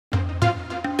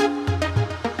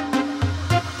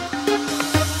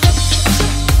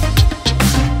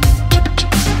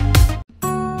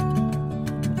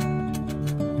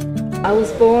I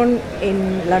was born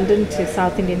in London to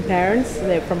South Indian parents.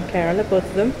 They're from Kerala, both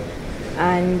of them,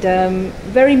 and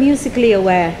very musically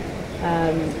aware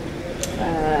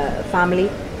family.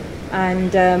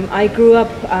 And I grew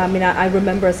up, I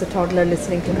remember as a toddler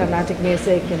listening to Carnatic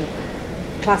music and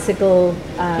classical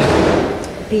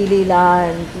P. Leela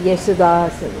and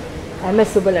Yesudas and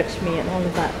M.S. Subbulakshmi and all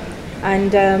of that.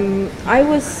 And I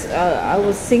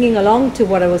was singing along to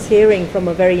what I was hearing from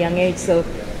a very young age. So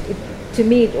to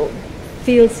me, it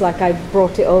feels like I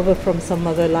brought it over from some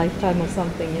other lifetime or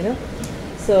something, you know.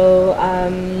 So,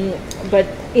 but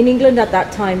in England at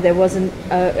that time, there wasn't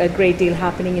a great deal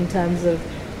happening in terms of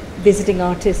visiting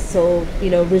artists or, you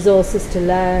know, resources to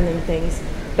learn and things.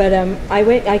 But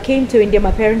I came to India.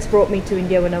 My parents brought me to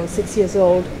India when I was 6 years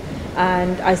old,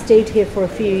 and I stayed here for a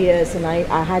few years, and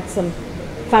I had some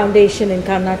foundation in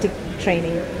Carnatic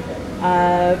training.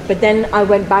 But then I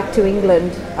went back to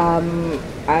England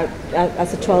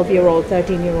as a 12-year-old,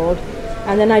 13-year-old,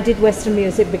 and then I did Western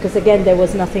music because again there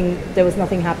was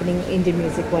nothing happening Indian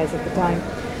music-wise at the time.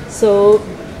 So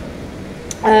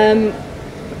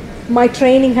my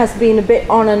training has been a bit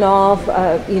on and off,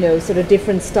 you know, sort of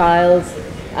different styles,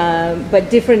 but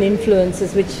different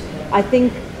influences, which I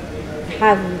think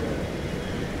have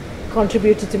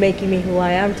contributed to making me who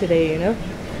I am today, you know.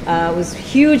 I was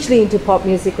hugely into pop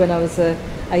music when I was a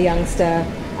youngster,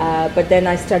 but then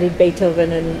I studied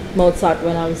Beethoven and Mozart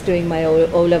when I was doing my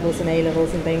O-levels and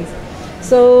A-levels and things.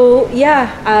 So yeah,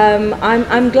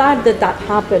 I'm glad that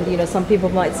happened. You know, some people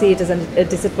might see it as a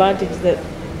disadvantage that,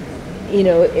 you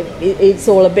know, it's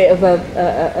all a bit of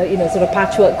a you know, sort of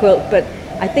patchwork quilt, but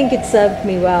I think it served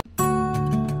me well.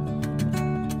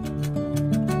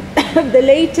 The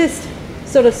latest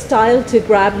sort of style to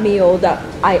grab me, or that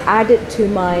I added to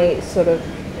my sort of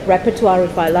repertoire,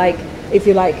 if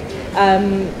you like,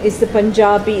 is the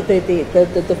Punjabi,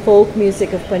 the folk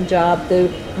music of Punjab, the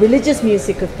religious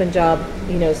music of Punjab.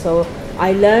 You know, so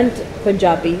I learned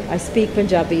Punjabi, I speak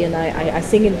Punjabi, and I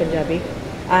sing in Punjabi,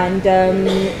 and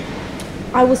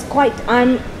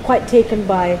I'm quite taken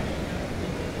by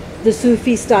the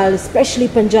Sufi style, especially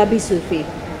Punjabi Sufi.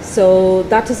 So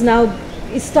that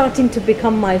is starting to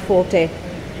become my forte.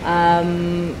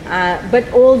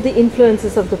 But all the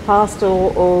influences of the past are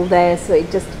all there, so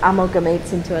it just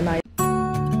amalgamates into a nice.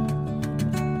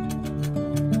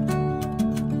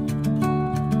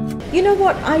 You know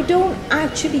what? I don't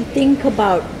actually think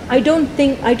about. I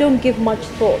don't give much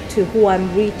thought to who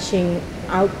I'm reaching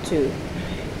out to.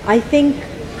 I think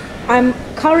I'm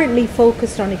currently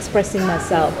focused on expressing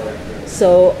myself.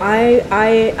 So I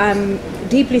am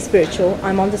deeply spiritual.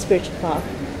 I'm on the spiritual path.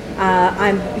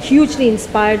 I'm hugely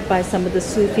inspired by some of the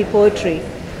Sufi poetry,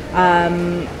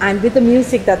 and with the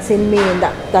music that's in me and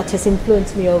that has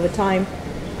influenced me over time,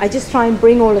 I just try and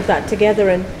bring all of that together.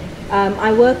 And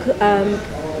I work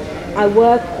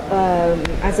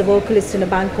as a vocalist in a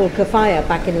band called Kafaya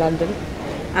back in London,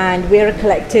 and we're a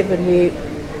collective, and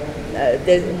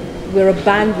we're a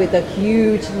band with a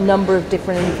huge number of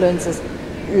different influences: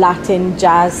 Latin,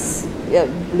 jazz,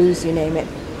 blues, you name it.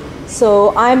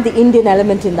 So I'm the Indian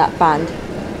element in that band,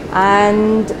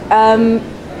 and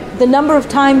the number of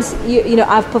times you know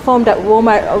I've performed at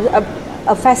Walmart,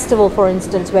 a festival, for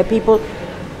instance, where people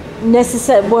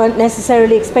weren't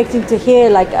necessarily expecting to hear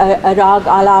like a rag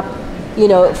alap, you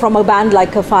know, from a band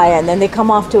like Kafaya, and then they come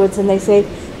afterwards and they say,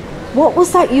 "What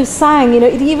was that you sang?" You know,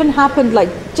 it even happened like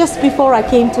just before I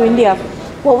came to India.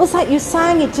 What was that you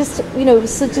sang? It just, you know,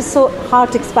 was just so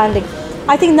heart expanding.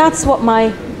 I think that's what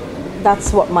my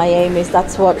aim is.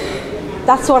 That's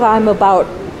what I'm about,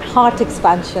 heart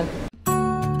expansion.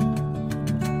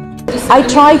 I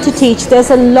try to teach.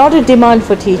 There's a lot of demand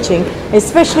for teaching,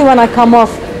 especially when I come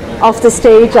off the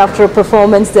stage after a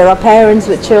performance. There are parents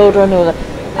with children,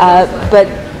 but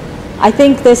I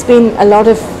think there's been a lot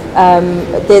of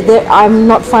I'm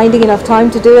not finding enough time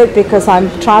to do it because I'm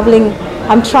traveling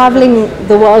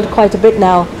the world quite a bit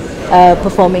now,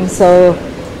 performing. So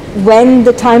when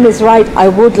the time is right, I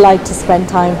would like to spend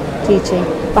time teaching.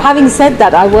 But having said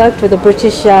that, I worked with a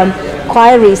British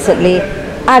choir recently,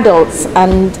 adults,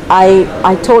 and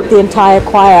I taught the entire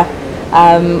choir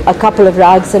a couple of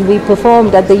rags, and we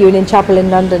performed at the Union Chapel in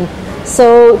London.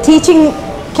 So teaching,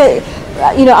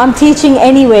 you know, I'm teaching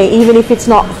anyway, even if it's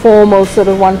not formal, sort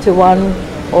of one-to-one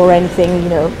or anything, you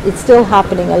know, it's still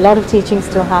happening. A lot of teaching is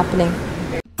still happening.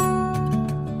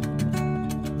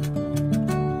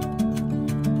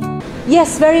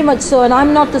 Yes, very much so, and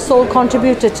I'm not the sole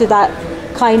contributor to that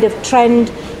kind of trend.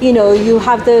 You know, you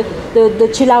have the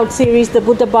chill out series, the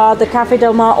Buddha Bar, the Cafe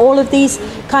Del Mar, all of these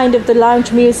kind of the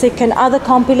lounge music and other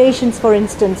compilations, for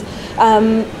instance.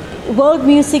 World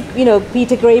music, you know,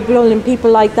 Peter Gabriel and people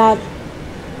like that,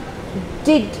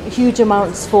 did huge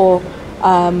amounts for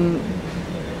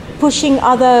pushing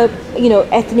other,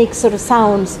 ethnic sort of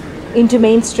sounds into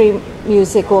mainstream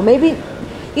music, or maybe,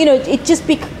 it just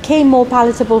became more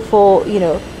palatable for,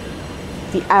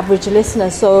 the average listener.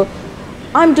 So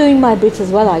I'm doing my bit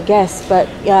as well, I guess, but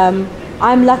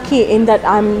I'm lucky in that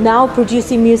I'm now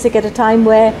producing music at a time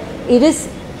where it is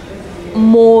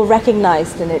more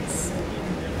recognized and it's,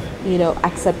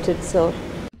 accepted. So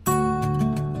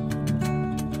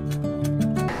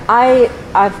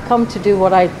I've come to do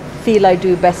what I feel I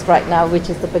do best right now, which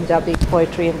is the Punjabi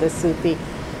poetry and the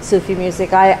Sufi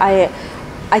music. I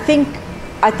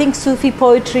think Sufi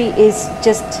poetry is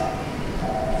just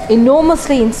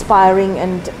enormously inspiring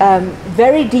and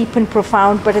very deep and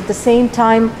profound, but at the same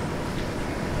time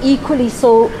equally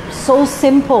so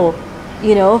simple,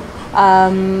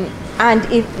 and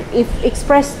if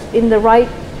expressed in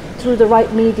through the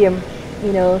right medium,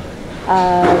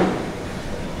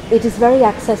 it is very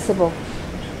accessible,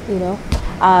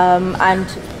 and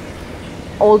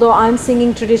although I'm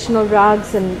singing traditional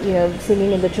rags and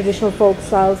singing in the traditional folk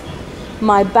styles,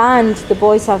 my band, the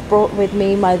boys I've brought with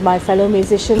me, my fellow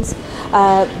musicians,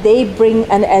 they bring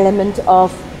an element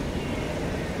of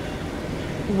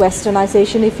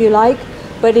westernization, if you like,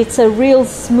 but it's a real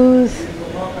smooth,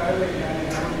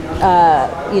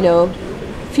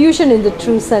 fusion in the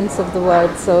true sense of the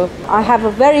word. So I have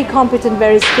a very competent,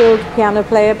 very skilled piano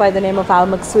player by the name of Al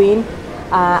McSween,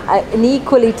 an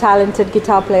equally talented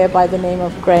guitar player by the name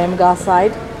of Graham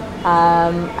Garside,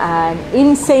 an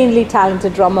insanely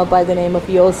talented drummer by the name of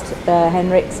Joost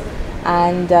Henriks,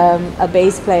 and a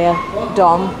bass player,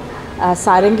 Dom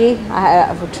Sarangi. I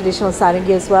have a traditional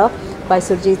Sarangi as well by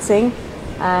Surjit Singh,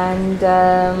 and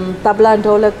tabla and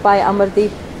dholak by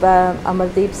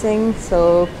Amardeep Singh.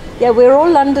 So yeah, we're all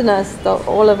Londoners,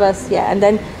 all of us. Yeah, and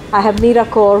then I have Meera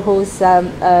Kaur, who's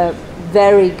a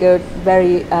very good,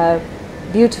 very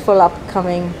beautiful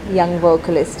upcoming young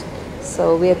vocalist.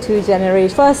 So we are two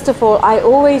generations. First of all, I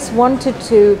always wanted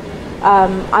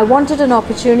I wanted an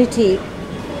opportunity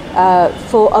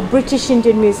for a British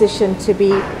Indian musician to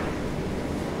be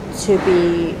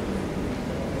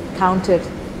counted.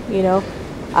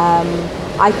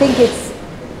 I think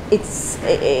it's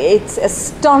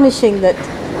astonishing that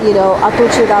Atul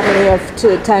Chudamani of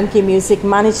Turnkey Music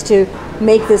managed to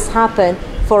make this happen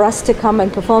for us to come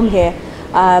and perform here.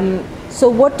 So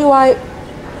what do I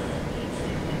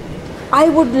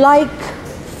would like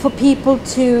for people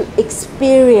to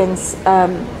experience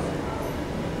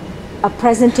a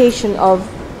presentation of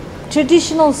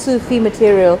traditional Sufi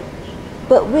material,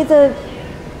 but with a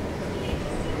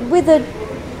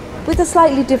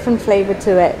slightly different flavor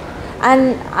to it.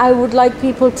 And I would like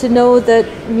people to know that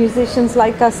musicians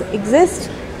like us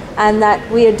exist, and that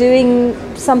we are doing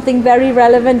something very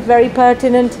relevant, very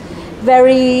pertinent,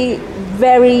 very,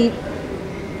 very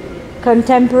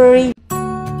contemporary.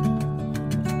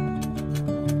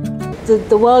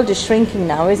 The world is shrinking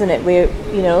now, isn't it?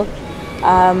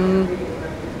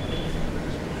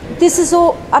 This is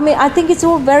all, I think it's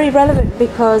all very relevant,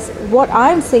 because what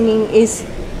I'm singing is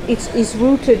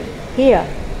rooted here.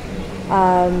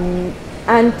 And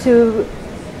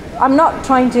I'm not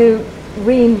trying to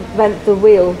reinvent the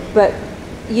wheel, but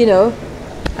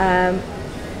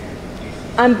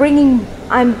I'm bringing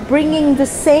the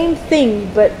same thing,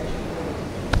 but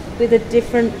with a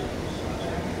different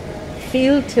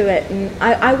feel to it, and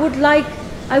I would like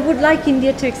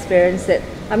India to experience it.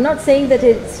 I'm not saying that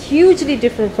it's hugely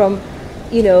different from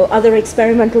other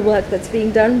experimental work that's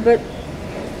being done, but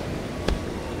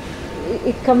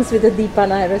it comes with a Deepa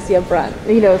Nair as your brand,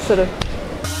 sort of.